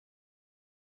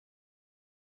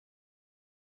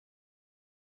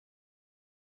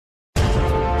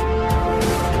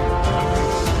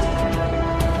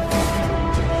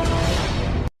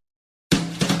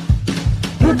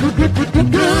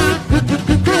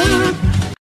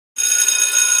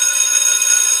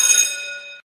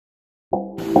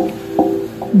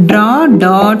Draw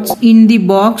dots in the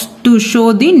box to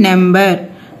show the number.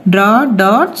 Draw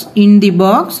dots in the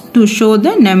box to show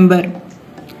the number.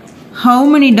 How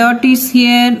many dots is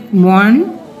here?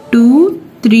 1, 2,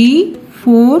 3,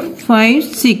 4, 5,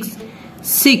 6.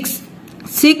 6.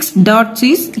 6 dots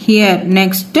is here.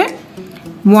 Next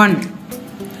 1.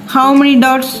 How many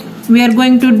dots we are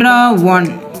going to draw? 1.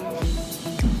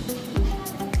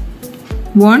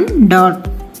 1 dot.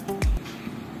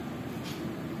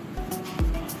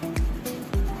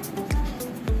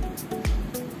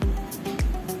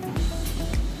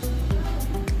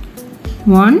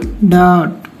 One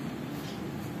dot.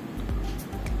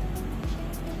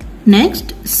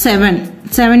 Next 7.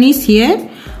 7 is here.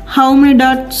 How many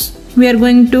dots we are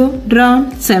going to draw?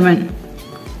 7.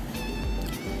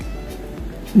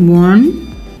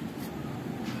 1,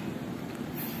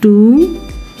 2,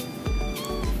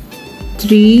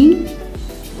 3,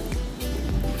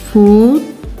 4,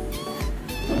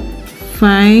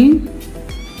 5,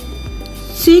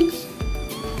 6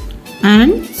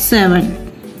 and 7.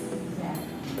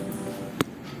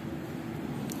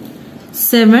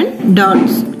 7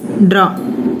 dots. Draw.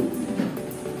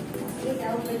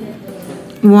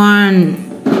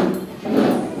 1,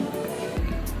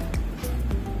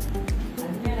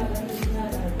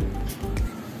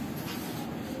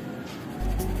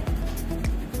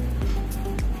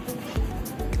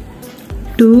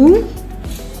 2,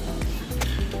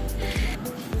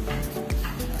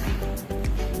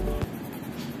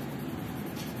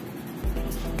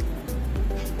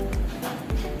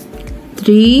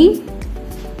 3,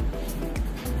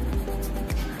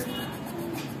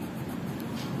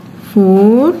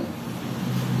 4,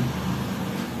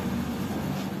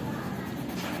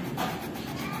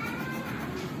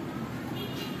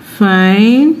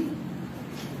 5,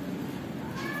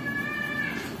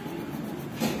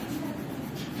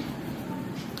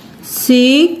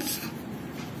 6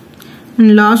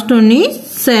 and last one is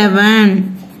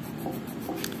 7.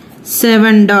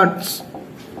 7 dots.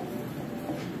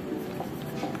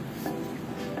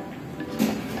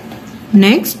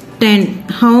 Next 10.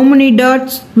 How many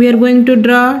dots we are going to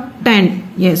draw?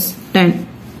 10. Yes, 10.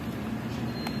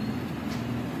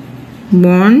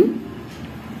 1,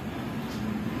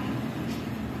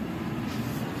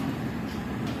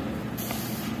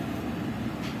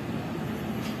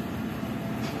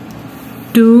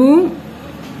 2,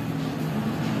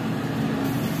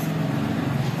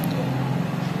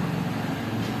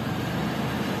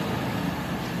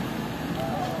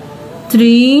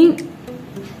 3,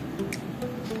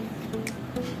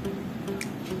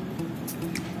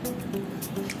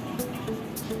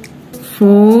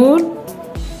 4,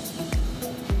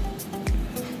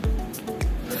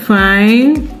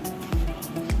 5,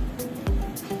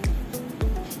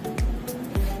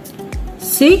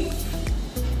 6,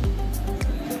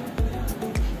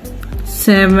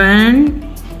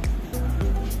 7,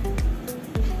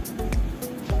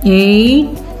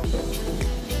 8,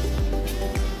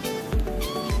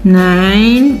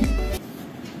 9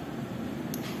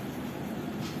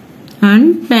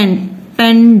 and 10.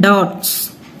 10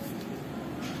 dots.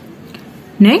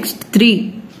 Next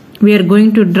 3. We are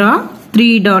going to draw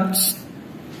 3 dots.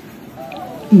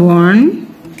 1,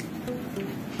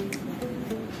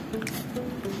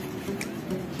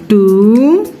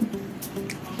 2,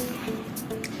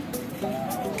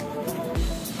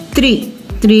 3.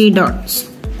 3 dots.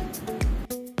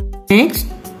 Next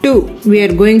 2. We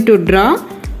are going to draw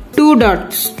 2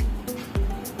 dots.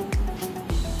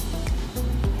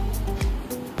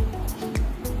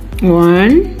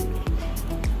 1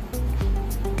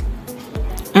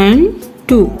 and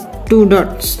 2. 2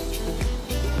 dots.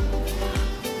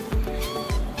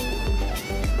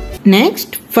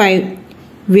 Next 5.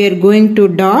 We are going to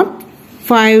dot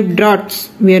 5 dots.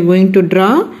 We are going to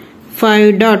draw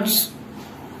 5 dots.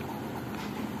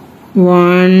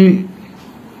 1,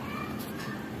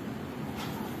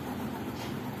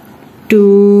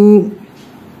 2,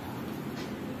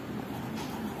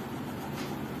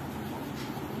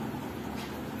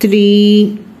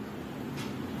 3,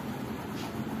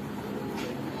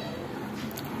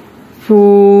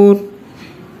 4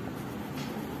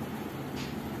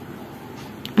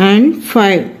 and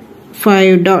 5.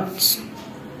 5 dots.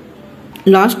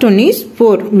 Last one is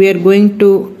 4. We are going to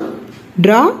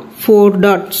draw 4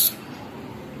 dots.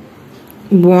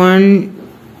 1,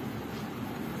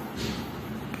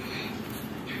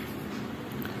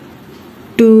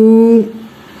 2,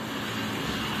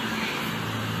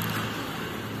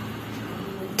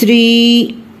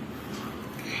 3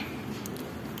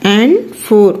 and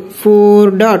 4.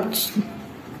 4 dots.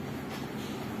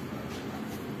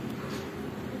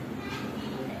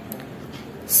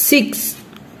 6.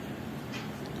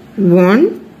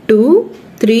 1, 2,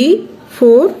 3,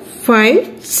 4, 5,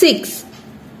 6.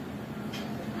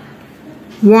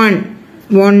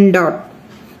 1 dot.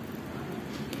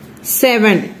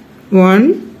 7.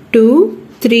 1, 2,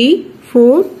 3,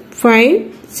 4,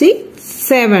 5, 6,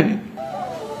 7.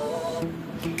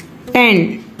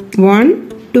 10. 1,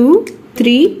 2,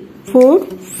 3, 4,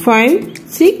 5,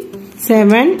 6,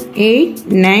 7, 8,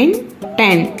 9,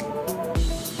 10.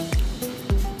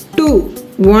 2.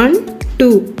 1,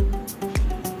 2.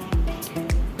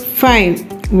 5.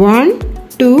 1,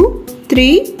 2,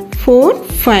 3, 4,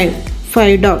 5.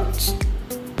 5 dots.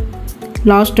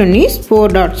 Last one is 4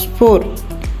 dots. 4.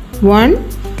 1,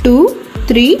 2,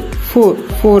 3, 4.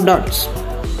 4 dots.